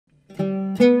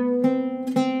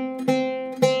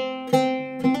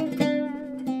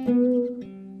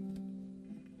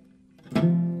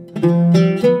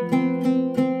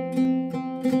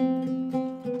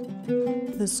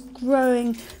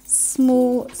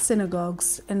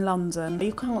synagogues in London.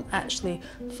 You can't actually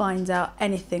find out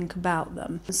anything about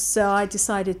them. So I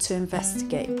decided to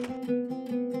investigate.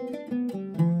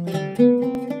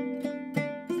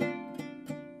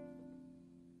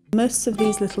 Most of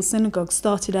these little synagogues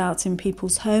started out in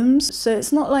people's homes. So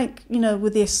it's not like, you know,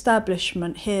 with the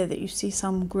establishment here that you see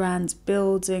some grand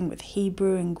building with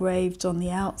Hebrew engraved on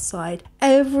the outside.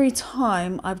 Every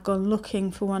time I've gone looking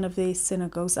for one of these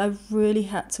synagogues, I've really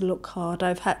had to look hard.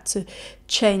 I've had to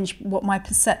change what my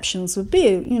perceptions would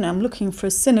be. You know, I'm looking for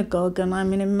a synagogue and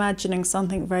I'm imagining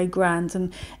something very grand,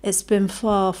 and it's been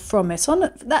far from it.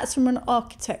 That's from an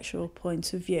architectural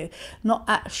point of view, not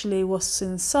actually what's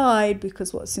inside,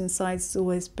 because what's inside has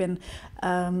always been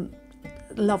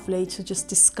lovely to just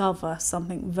discover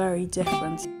something very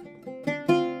different.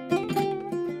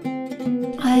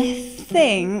 I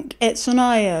think it's an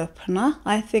eye-opener.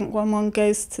 I think when one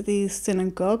goes to these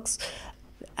synagogues,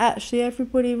 actually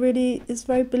everybody really is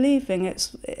very believing.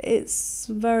 It's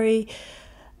very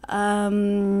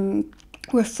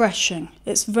refreshing.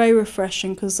 It's very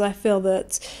refreshing because I feel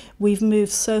that we've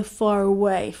moved so far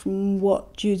away from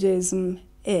what Judaism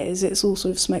is. It's all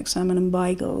sort of smoked salmon and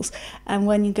bagels. And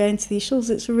when you go into these shuls,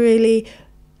 it's really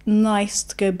nice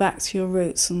to go back to your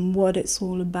roots and what it's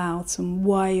all about and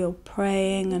why you're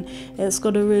praying, and it's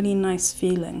got a really nice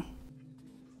feeling.